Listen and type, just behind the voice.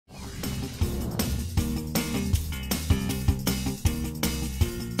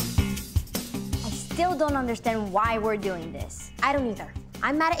still don't understand why we're doing this. I don't either.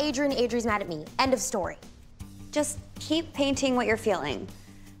 I'm mad at Adrienne, Adriene's mad at me. End of story. Just keep painting what you're feeling.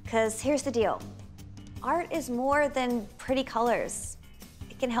 Because here's the deal. Art is more than pretty colors.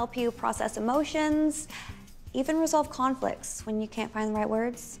 It can help you process emotions, even resolve conflicts when you can't find the right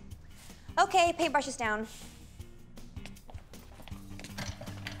words. Okay, paintbrushes down.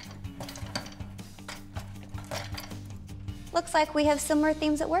 Looks like we have similar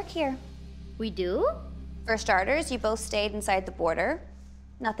themes at work here. We do? For starters, you both stayed inside the border.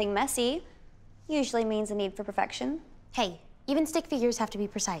 Nothing messy. Usually means a need for perfection. Hey, even stick figures have to be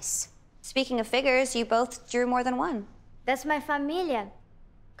precise. Speaking of figures, you both drew more than one. That's my familia.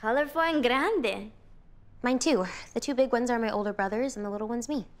 Colorful and grande. Mine too. The two big ones are my older brothers and the little one's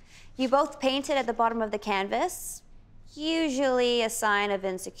me. You both painted at the bottom of the canvas. Usually a sign of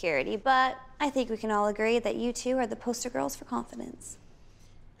insecurity, but I think we can all agree that you two are the poster girls for confidence.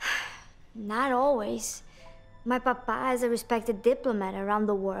 Not always. My papa is a respected diplomat around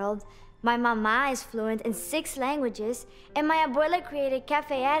the world. My mama is fluent in 6 languages, and my abuela created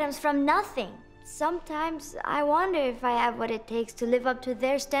Cafe Adams from nothing. Sometimes I wonder if I have what it takes to live up to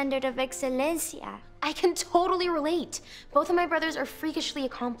their standard of excelencia. I can totally relate. Both of my brothers are freakishly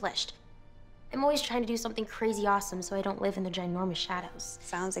accomplished. I'm always trying to do something crazy awesome so I don't live in the ginormous shadows.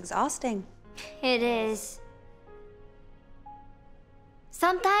 Sounds exhausting. It is.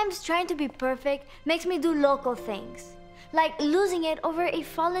 Sometimes trying to be perfect makes me do local things, like losing it over a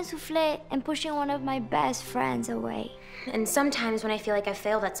fallen souffle and pushing one of my best friends away. And sometimes when I feel like I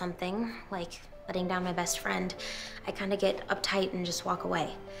failed at something, like letting down my best friend, I kind of get uptight and just walk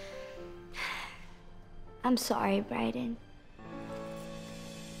away. I'm sorry, Bryden.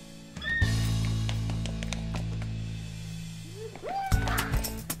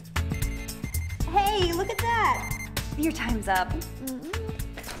 Hey, look at that. Your time's up.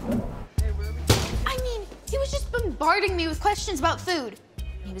 I mean, he was just bombarding me with questions about food.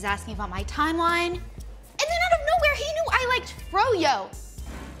 He was asking about my timeline. And then out of nowhere, he knew I liked froyo.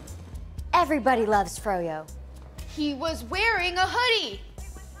 Everybody loves froyo. He was wearing a hoodie.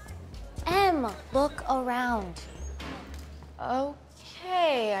 Em, look around.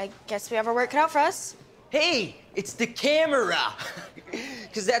 Okay, I guess we have our work cut out for us. Hey, it's the camera.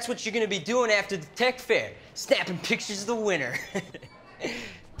 Because that's what you're going to be doing after the tech fair. Snapping pictures of the winner.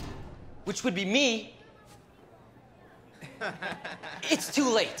 Which would be me. It's too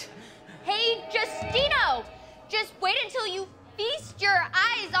late. Hey, Justino! Just wait until you feast your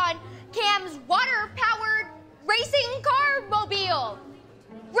eyes on Cam's water-powered racing car mobile.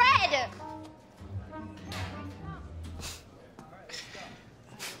 Red!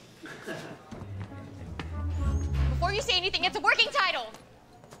 Before you say anything, it's a working title.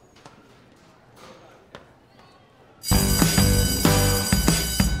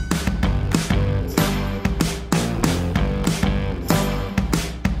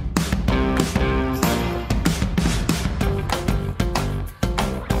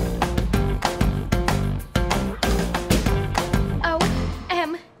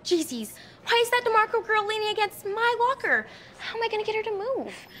 Jeezies, why is that DeMarco girl leaning against my locker? How am I gonna get her to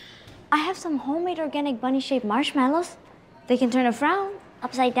move? I have some homemade organic bunny-shaped marshmallows. They can turn a frown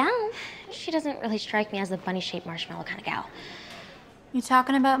upside down. She doesn't really strike me as the bunny-shaped marshmallow kind of gal. You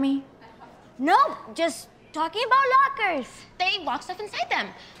talking about me? No, just talking about lockers. They lock stuff inside them.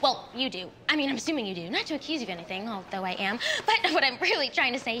 Well, you do. I mean, I'm assuming you do. Not to accuse you of anything, although I am. But what I'm really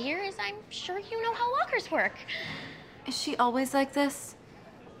trying to say here is I'm sure you know how lockers work. Is she always like this?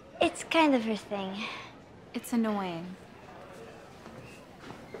 It's kind of her thing. It's annoying.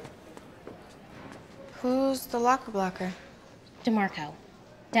 Who's the locker blocker? DeMarco.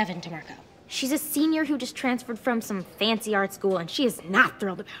 Devon DeMarco. She's a senior who just transferred from some fancy art school, and she is not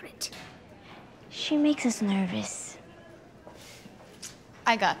thrilled about it. She makes us nervous.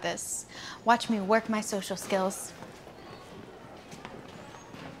 I got this. Watch me work my social skills.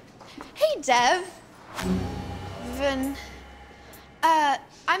 Hey, Devon.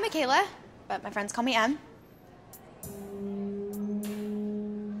 I'm McKeyla, but my friends call me Em.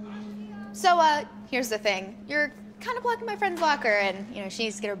 So, here's the thing. You're kind of blocking my friend's locker, and, you know, she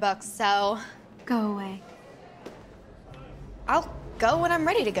needs to get her books, so... Go away. I'll go when I'm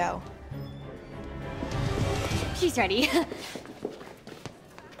ready to go. She's ready.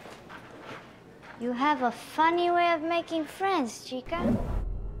 You have a funny way of making friends, chica.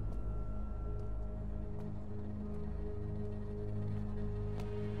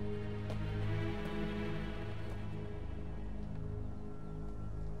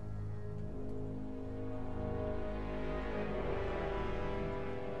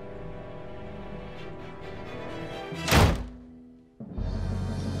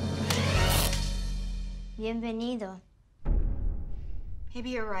 Bienvenido.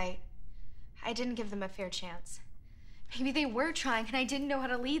 Maybe you're right. I didn't give them a fair chance. Maybe they were trying and I didn't know how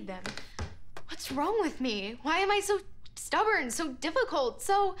to lead them. What's wrong with me? Why am I so stubborn, so difficult,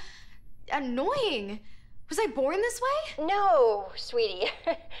 so annoying? Was I born this way? No, sweetie.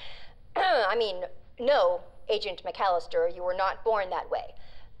 I mean, no, Agent McAlister, you were not born that way.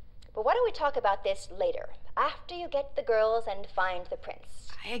 But why don't we talk about this later, after you get the girls and find the prince?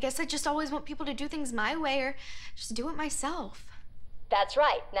 I guess I just always want people to do things my way or just do it myself. That's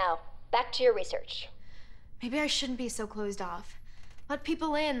right. Now, back to your research. Maybe I shouldn't be so closed off. Let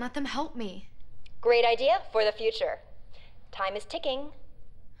people in, let them help me. Great idea for the future. Time is ticking.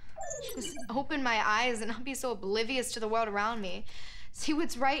 Just open my eyes and not be so oblivious to the world around me. See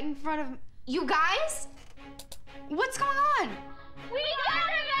what's right in front of you guys? What's going on? We got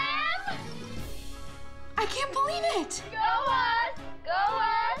him, Em! I can't believe it! Go us! Go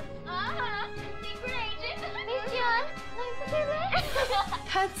us! Uh-huh. Secret agent. Miss John,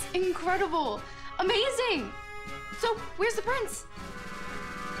 That's incredible. Amazing. So, where's the prince?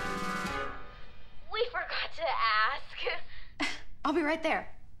 we forgot to ask. I'll be right there.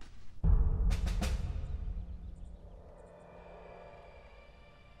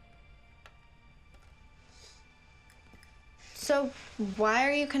 So, why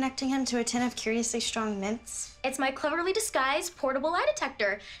are you connecting him to a tin of curiously strong mints? It's my cleverly disguised portable lie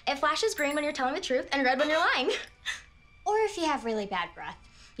detector. It flashes green when you're telling the truth and red when you're lying. Or if you have really bad breath.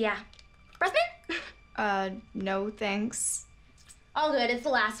 Yeah. Breath mint? No thanks. All good, it's the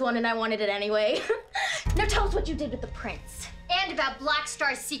last one and I wanted it anyway. Now tell us what you did with the prince. And about Black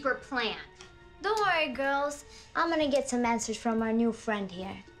Star's secret plan. Don't worry, girls. I'm gonna get some answers from our new friend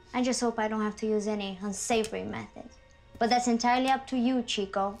here. I just hope I don't have to use any unsavory methods. But that's entirely up to you,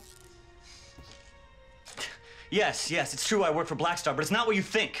 Chico. Yes, it's true I work for Black Star, but it's not what you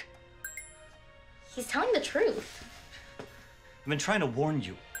think. He's telling the truth. I've been trying to warn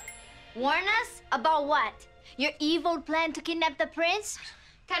you. Warn us? About what? Your evil plan to kidnap the prince?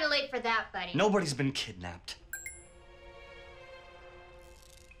 Kinda late for that, buddy. Nobody's been kidnapped.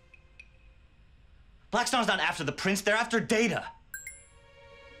 Black Star's not after the prince, they're after Data.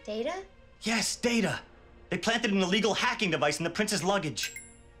 Data? Yes, Data. They planted an illegal hacking device in the prince's luggage.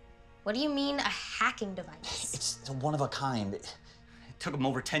 What do you mean, a hacking device? It's one of a kind. It took them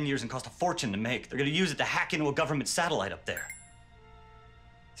over 10 years and cost a fortune to make. They're gonna use it to hack into a government satellite up there.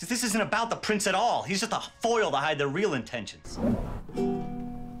 See, this isn't about the prince at all. He's just a foil to hide their real intentions.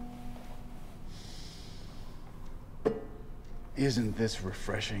 Isn't this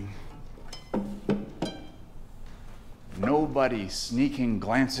refreshing? Nobody sneaking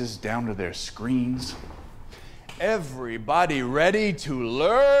glances down to their screens. Everybody ready to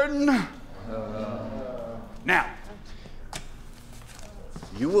learn? Now,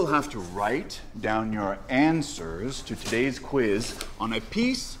 you will have to write down your answers to today's quiz on a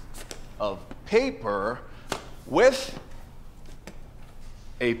piece of paper with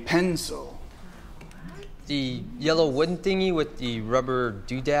a pencil. The yellow wooden thingy with the rubber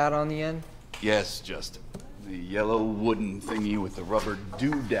doodad on the end? Yes, Justin. The yellow wooden thingy with the rubber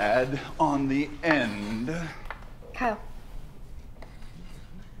doodad on the end. Kyle.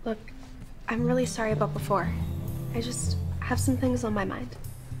 Look, I'm really sorry about before. I just have some things on my mind.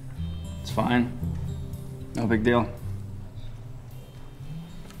 It's fine. No big deal.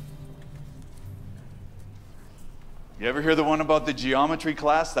 You ever hear the one about the geometry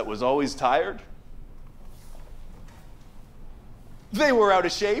class that was always tired? They were out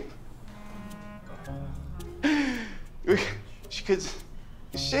of shape. Because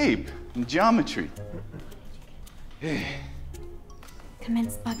shape and geometry.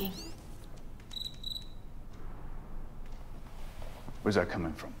 Commence bugging. Where's that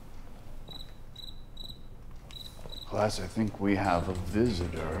coming from? Class, I think we have a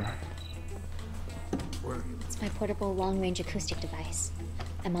visitor. It's my portable long-range acoustic device.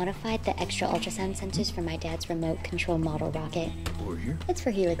 I modified the extra ultrasound sensors for my dad's remote control model rocket. Over here? It's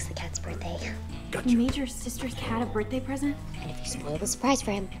for Helix the cat's birthday. Gotcha. You made your sister's cat a birthday present? And if you spoil the surprise for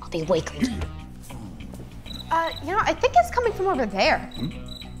him, I'll be way crazy. You know, I think it's coming from over there.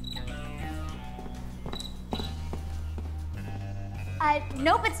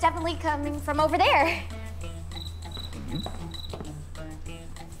 Nope, it's definitely coming from over there.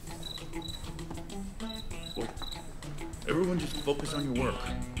 Well, everyone just focus on your work.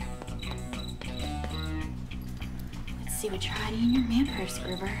 Let's see what you're hiding in your man purse,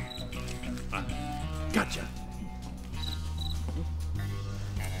 Gruber. Gotcha.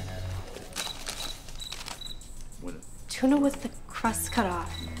 Tuna with the crust cut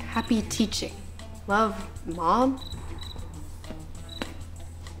off. Happy teaching. Love, Mom.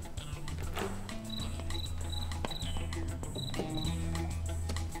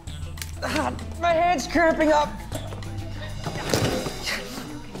 God, my hand's cramping up.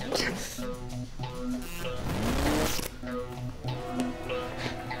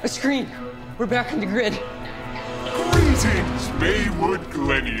 A screen. We're back on the grid. Greetings, Maywood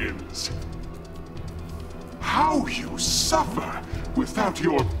Glenians. How you suffer without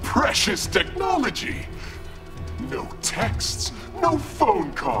your precious technology. No texts, no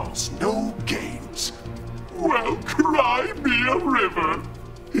phone calls, no games. Well, cry me a river.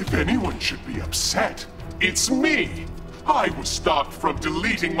 If anyone should be upset, it's me. I was stopped from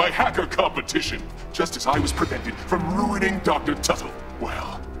deleting my hacker competition, just as I was prevented from ruining Dr. Tuttle.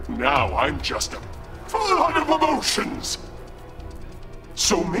 Well, now I'm just a flood of emotions.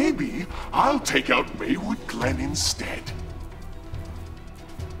 So maybe I'll take out Maywood Glen instead.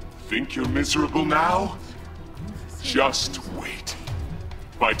 Think you're miserable now? Just wait.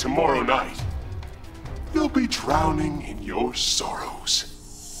 By tomorrow night, you'll be drowning in your sorrows.